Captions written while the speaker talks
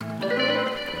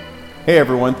Hey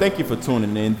everyone, thank you for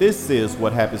tuning in. This is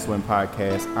What Happens When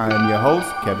Podcast. I am your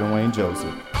host, Kevin Wayne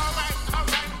Joseph.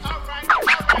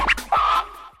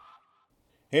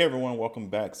 Hey everyone, welcome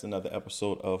back to another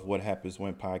episode of What Happens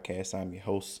When Podcast. I'm your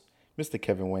host, Mr.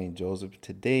 Kevin Wayne Joseph.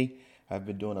 Today, I've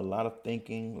been doing a lot of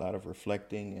thinking, a lot of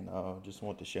reflecting, and just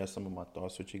want to share some of my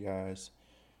thoughts with you guys.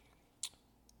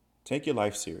 Take your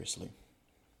life seriously.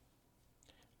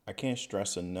 I can't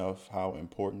stress enough how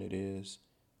important it is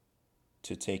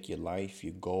to take your life,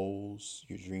 your goals,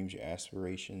 your dreams, your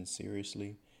aspirations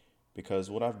seriously.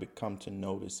 Because what I've become to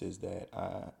notice is that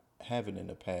I haven't in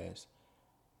the past.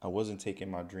 I wasn't taking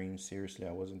my dreams seriously.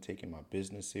 I wasn't taking my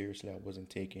business seriously. I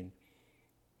wasn't taking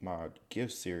my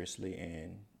gifts seriously.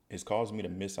 And it's caused me to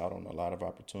miss out on a lot of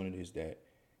opportunities that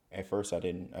at first I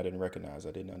didn't recognize,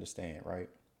 I didn't understand, right?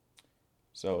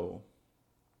 So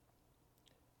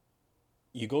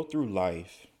you go through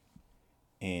life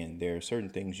and there are certain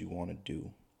things you want to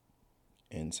do,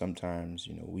 and sometimes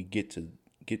we get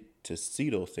to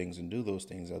see those things and do those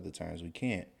things, other times we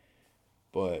can't.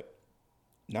 But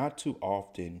not too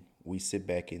often we sit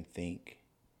back and think,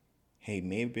 hey,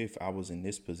 maybe if I was in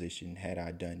this position, had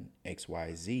I done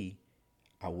XYZ,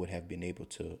 I would have been able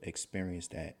to experience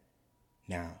that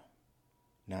now,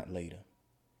 not later.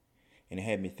 And it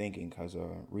had me thinking because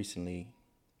recently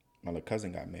my little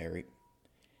cousin got married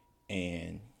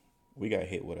and we got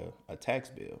hit with a tax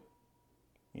bill.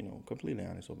 Completely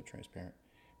honest, open, transparent.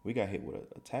 We got hit with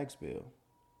a tax bill,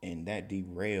 and that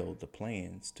derailed the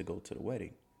plans to go to the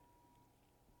wedding.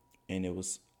 And it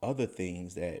was other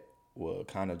things that were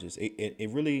kind of just, it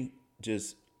really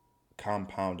just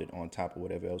compounded on top of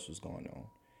whatever else was going on.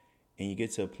 And you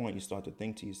get to a point, you start to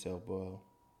think to yourself, well,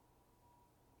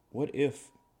 what if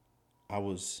I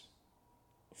was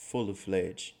fully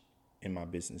fledged in my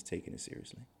business, taking it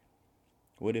seriously?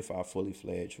 What if I fully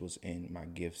fledged was in my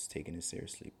gifts, taking it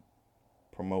seriously,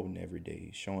 promoting every day,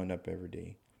 showing up every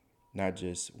day, not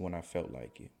just when I felt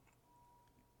like it?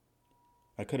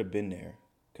 I could have been there,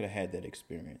 could have had that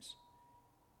experience.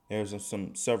 There's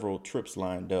some several trips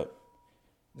lined up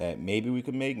that maybe we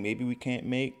could make, maybe we can't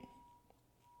make.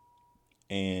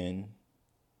 And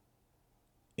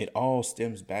it all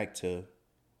stems back to,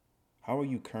 how are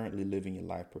you currently living your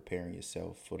life, preparing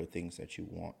yourself for the things that you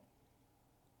want?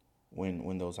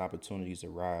 When those opportunities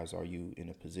arise, are you in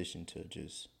a position to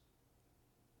just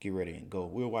get ready and go?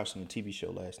 We were watching a TV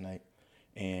show last night,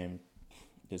 and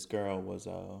this girl was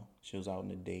she was out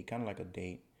on a date, kind of like a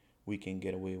date weekend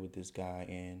getaway with this guy,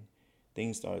 and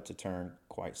things started to turn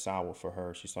quite sour for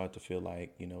her. She started to feel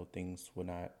like things were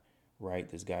not right.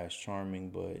 This guy is charming,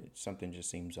 but something just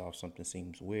seems off. Something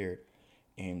seems weird.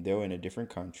 And they were in a different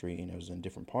country, and it was in a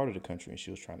different part of the country, and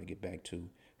she was trying to get back to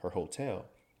her hotel.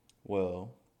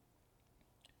 Well,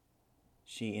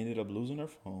 she ended up losing her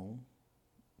phone.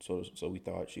 So we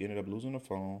thought she ended up losing her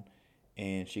phone,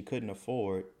 and she couldn't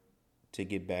afford to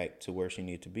get back to where she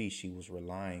needed to be. She was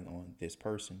relying on this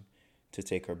person to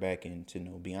take her back and to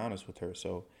be honest with her.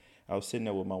 So I was sitting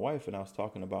there with my wife, and I was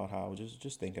talking about how,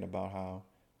 just thinking about how,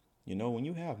 when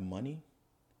you have money,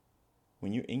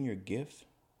 when you're in your gift,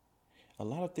 a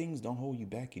lot of things don't hold you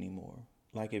back anymore.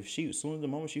 Like if she, as soon as the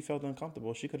moment she felt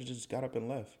uncomfortable, she could have just got up and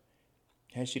left.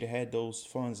 Had she had those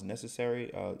funds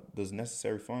necessary, those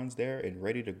necessary funds there and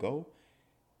ready to go,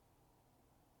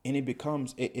 and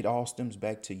it all stems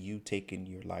back to you taking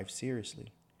your life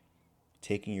seriously,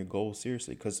 taking your goals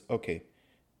seriously. Because okay,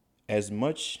 as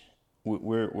much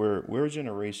we're a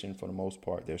generation for the most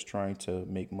part that's trying to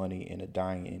make money in a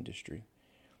dying industry.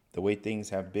 The way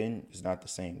things have been is not the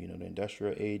same. The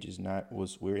industrial age is not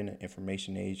was we're in an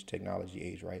information age, technology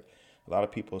age, right? A lot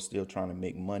of people are still trying to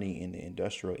make money in the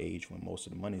industrial age when most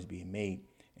of the money is being made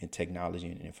in technology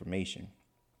and information.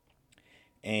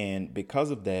 And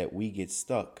because of that, we get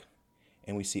stuck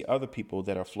and we see other people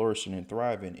that are flourishing and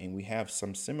thriving, and we have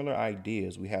some similar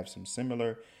ideas, we have some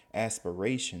similar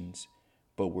aspirations,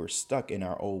 but we're stuck in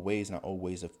our old ways and our old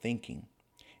ways of thinking.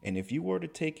 And if you were to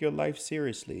take your life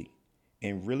seriously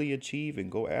and really achieve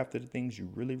and go after the things you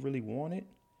really, really wanted,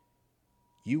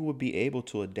 you will be able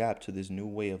to adapt to this new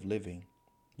way of living.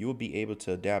 You will be able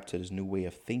to adapt to this new way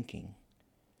of thinking.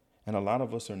 And a lot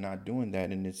of us are not doing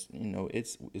that, and it's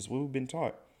what we've been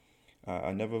taught.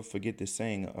 I never forget this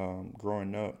saying.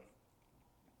 Growing up,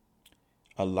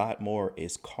 a lot more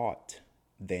is caught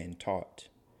than taught.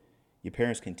 Your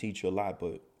parents can teach you a lot,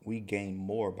 but we gain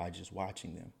more by just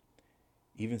watching them,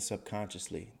 even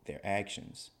subconsciously, their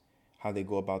actions, how they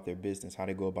go about their business, how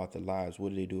they go about their lives, what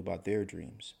do they do about their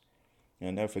dreams. And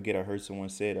I'll never forget, I heard someone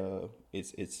said,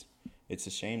 it's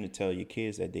a shame to tell your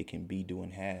kids that they can be, do,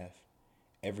 and have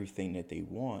everything that they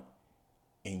want,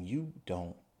 and you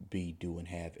don't be, do, and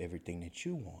have everything that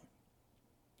you want.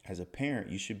 As a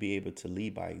parent, you should be able to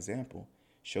lead by example.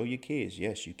 Show your kids,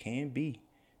 yes, you can be,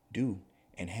 do,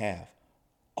 and have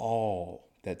all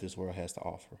that this world has to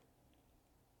offer.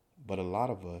 But a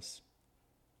lot of us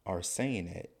are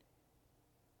saying that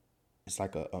it's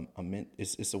like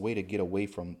it's a way to get away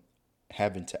from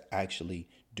having to actually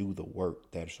do the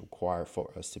work that is required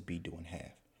for us to be, do, and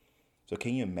have. So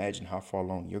can you imagine how far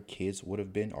along your kids would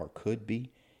have been or could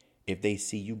be if they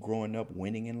see you growing up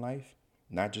winning in life,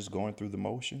 not just going through the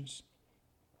motions?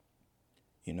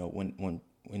 You know,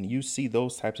 when you see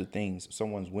those types of things,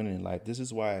 someone's winning in life. This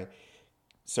is why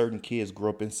certain kids grow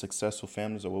up in successful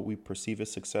families, or what we perceive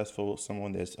as successful,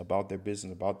 someone that's about their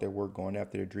business, about their work, going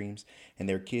after their dreams, and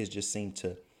their kids just seem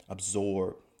to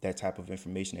absorb that type of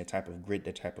information, that type of grit,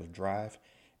 that type of drive,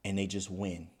 and they just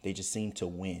win. They just seem to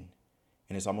win.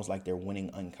 And it's almost like they're winning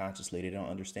unconsciously. They don't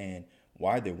understand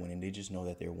why they're winning. They just know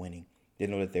that they're winning. They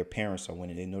know that their parents are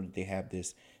winning. They know that they have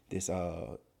this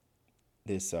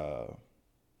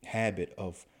habit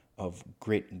of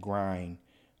grit, grind,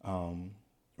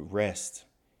 rest,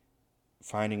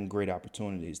 finding great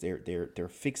opportunities. They're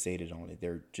fixated on it.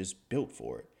 They're just built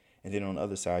for it. And then on the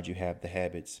other side, you have the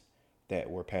habits that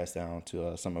were passed down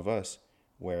to some of us,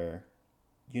 where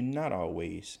you're not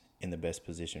always in the best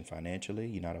position financially.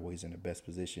 You're not always in the best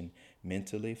position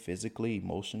mentally, physically,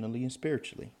 emotionally, and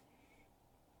spiritually.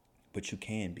 But you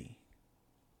can be.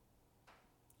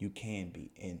 You can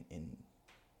be. And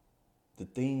the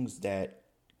things that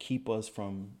keep us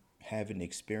from having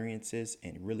experiences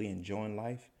and really enjoying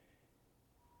life,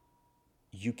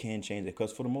 you can change it.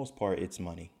 Because for the most part, it's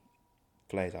money.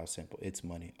 Flat out simple. It's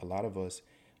money. A lot of us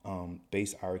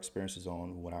base our experiences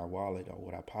on what our wallet or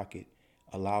what our pocket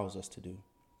allows us to do,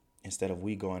 instead of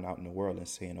we going out in the world and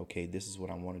saying, okay, this is what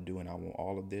I want to do and I want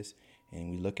all of this. And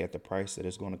we look at the price that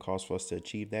it's going to cost for us to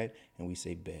achieve that, and we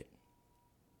say, bet.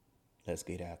 Let's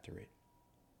get after it.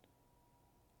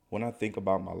 When I think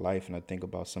about my life and I think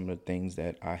about some of the things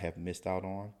that I have missed out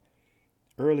on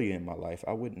early in my life,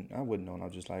 I wouldn't know. And I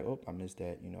was just like, oh, I missed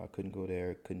that. You know, I couldn't go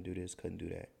there, couldn't do this, couldn't do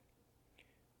that.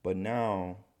 But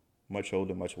now, much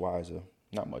older, much wiser,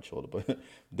 not much older, but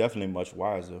definitely much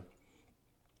wiser,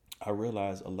 I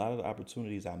realized a lot of the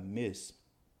opportunities I missed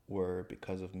were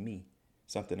because of me.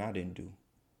 Something I didn't do,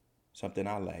 something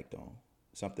I lacked on,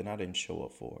 something I didn't show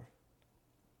up for.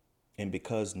 And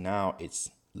because now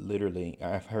it's literally,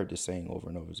 I've heard this saying over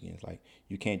and over again, it's like,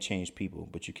 you can't change people,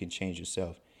 but you can change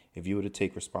yourself. If you were to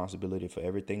take responsibility for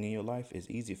everything in your life, it's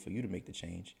easier for you to make the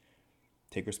change.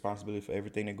 Take responsibility for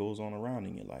everything that goes on around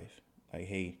in your life. Like,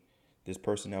 hey, this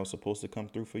person that was supposed to come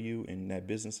through for you in that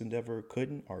business endeavor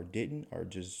couldn't or didn't or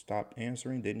just stopped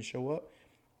answering, didn't show up.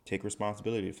 Take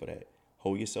responsibility for that.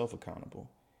 Hold yourself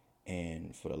accountable.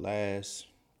 And for the last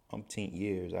umpteen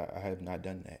years, I have not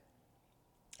done that.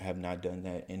 I have not done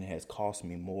that, and it has cost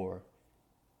me more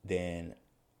than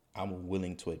I'm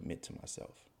willing to admit to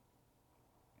myself.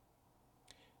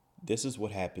 This is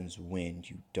what happens when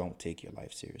you don't take your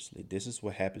life seriously. This is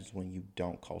what happens when you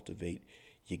don't cultivate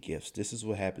your gifts. This is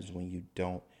what happens when you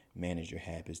don't manage your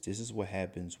habits. This is what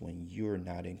happens when you're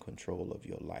not in control of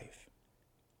your life.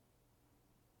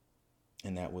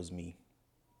 And that was me.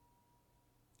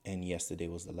 And yesterday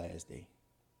was the last day.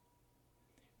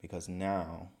 Because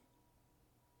now,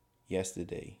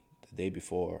 yesterday, the day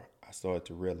before, I started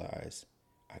to realize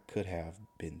I could have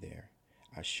been there.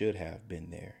 I should have been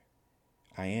there.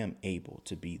 I am able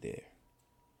to be there.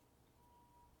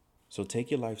 So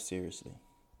take your life seriously.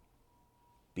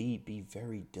 Be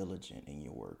very diligent in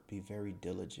your work. Be very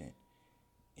diligent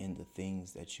in the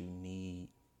things that you need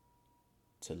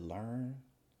to learn,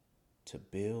 to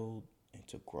build, and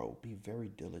to grow. Be very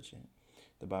diligent.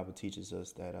 The Bible teaches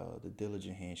us that the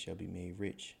diligent hand shall be made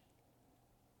rich.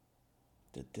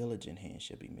 The diligent hand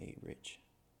shall be made rich.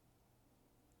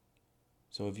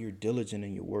 So if you're diligent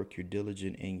in your work, you're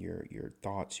diligent in your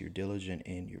thoughts, you're diligent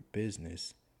in your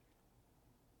business,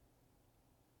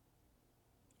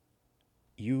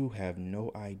 you have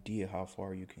no idea how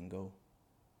far you can go.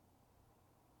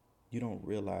 You don't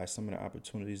realize some of the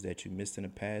opportunities that you missed in the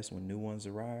past. When new ones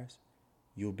arise,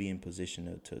 you'll be in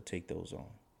position to take those on.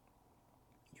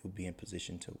 You'll be in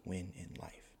position to win in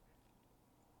life.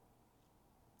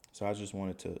 So I just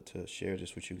wanted to share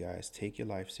this with you guys. Take your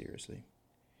life seriously.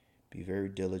 Be very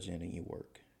diligent in your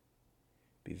work.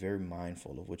 Be very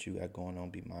mindful of what you got going on.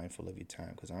 Be mindful of your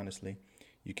time. Because honestly,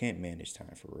 you can't manage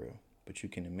time for real. But you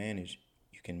can manage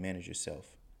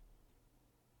yourself.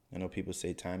 I know people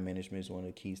say time management is one of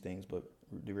the key things, but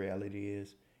the reality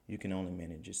is you can only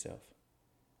manage yourself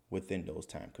within those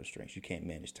time constraints. You can't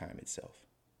manage time itself.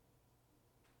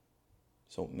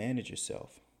 So manage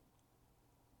yourself.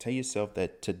 Tell yourself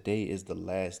that today is the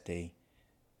last day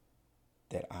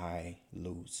that I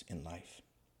lose in life,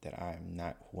 that I am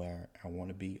not where I want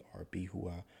to be or be who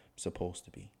I'm supposed to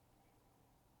be.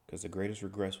 Because the greatest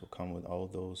regrets will come with all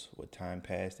those with time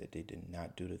passed that they did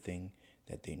not do the thing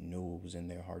that they knew was in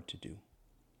their heart to do.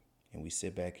 And we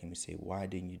sit back and we say, why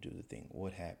didn't you do the thing?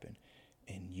 What happened?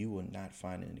 And you will not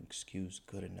find an excuse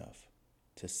good enough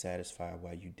to satisfy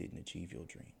why you didn't achieve your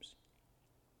dreams.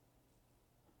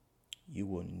 You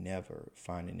will never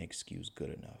find an excuse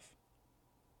good enough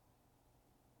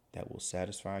that will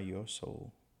satisfy your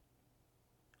soul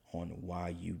on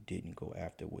why you didn't go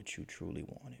after what you truly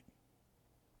wanted.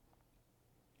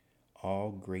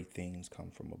 All great things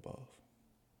come from above.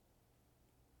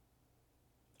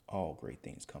 All great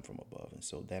things come from above. And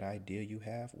so that idea you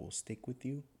have will stick with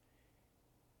you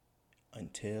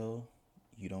until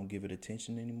you don't give it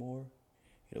attention anymore.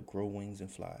 It'll grow wings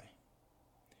and fly.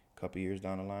 A couple years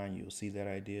down the line, you'll see that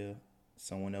idea,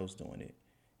 someone else doing it,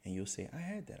 and you'll say, I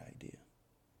had that idea.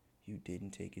 You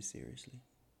didn't take it seriously.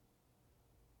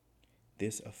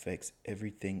 This affects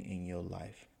everything in your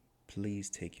life. Please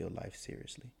take your life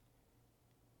seriously.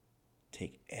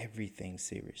 Take everything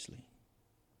seriously.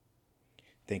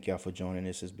 Thank y'all for joining.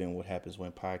 This has been What Happens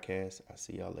When Podcast. I'll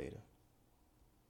see y'all later.